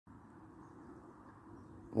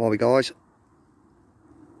How are we, guys?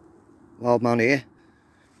 Wildman here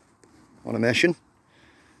on a mission.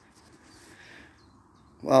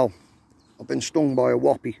 Well, I've been stung by a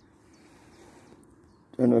whoppy.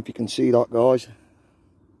 Don't know if you can see that, guys.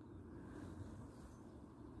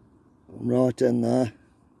 I'm right in there.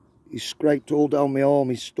 He's scraped all down my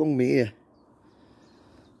arm. He's stung me here.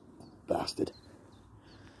 Bastard.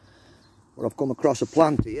 But I've come across a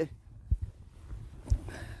plant here.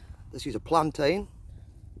 This is a plantain.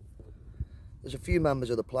 There's a few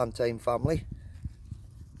members of the plantain family.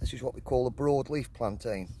 This is what we call a broadleaf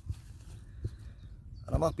plantain.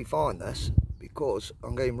 And I'm happy finding this because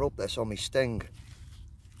I'm going to rub this on my sting.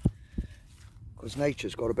 Because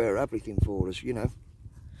nature's got a bit of everything for us, you know.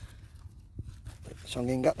 So I'm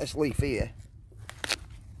going to get this leaf here.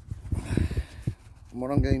 And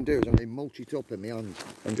what I'm going to do is I'm going to mulch it up in my hand.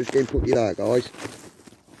 I'm just going to put you there, guys.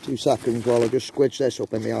 2 seconds while I just squidge this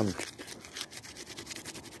up in my hand.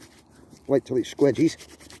 Wait till it squidges.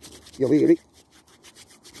 You'll hear it.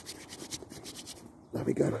 There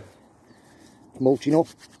we go. It's mulching up.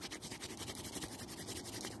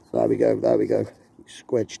 There we go, there we go. It's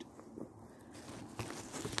squidged.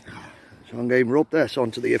 So I'm going to rub this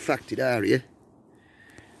onto the affected area.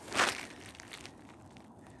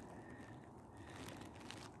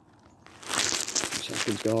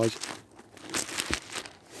 Seconds, guys.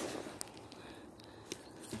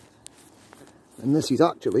 And this is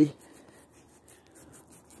actually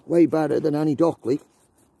way better than any dock leaf.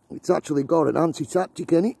 It's actually got an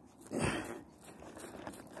antiseptic in it.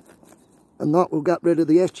 And that will get rid of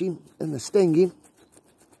the itching and the stinging.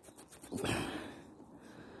 I'll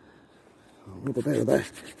rub a bit of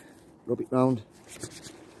that. Rub it round.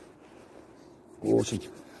 Awesome.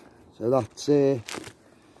 So that's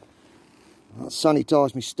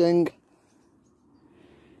sanitised my sting.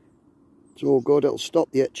 It's all good. It'll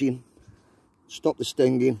stop the itching. Stop the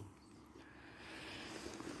stinging.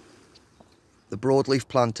 The broadleaf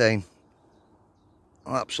plantain,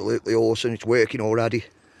 absolutely awesome. It's working already.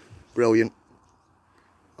 Brilliant.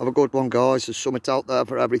 Have a good one, guys. There's something out there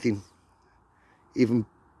for everything, even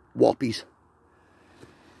whoppies.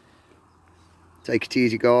 Take it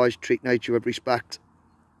easy, guys. Treat nature with respect.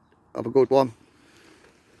 Have a good one.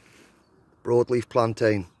 Broadleaf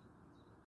plantain.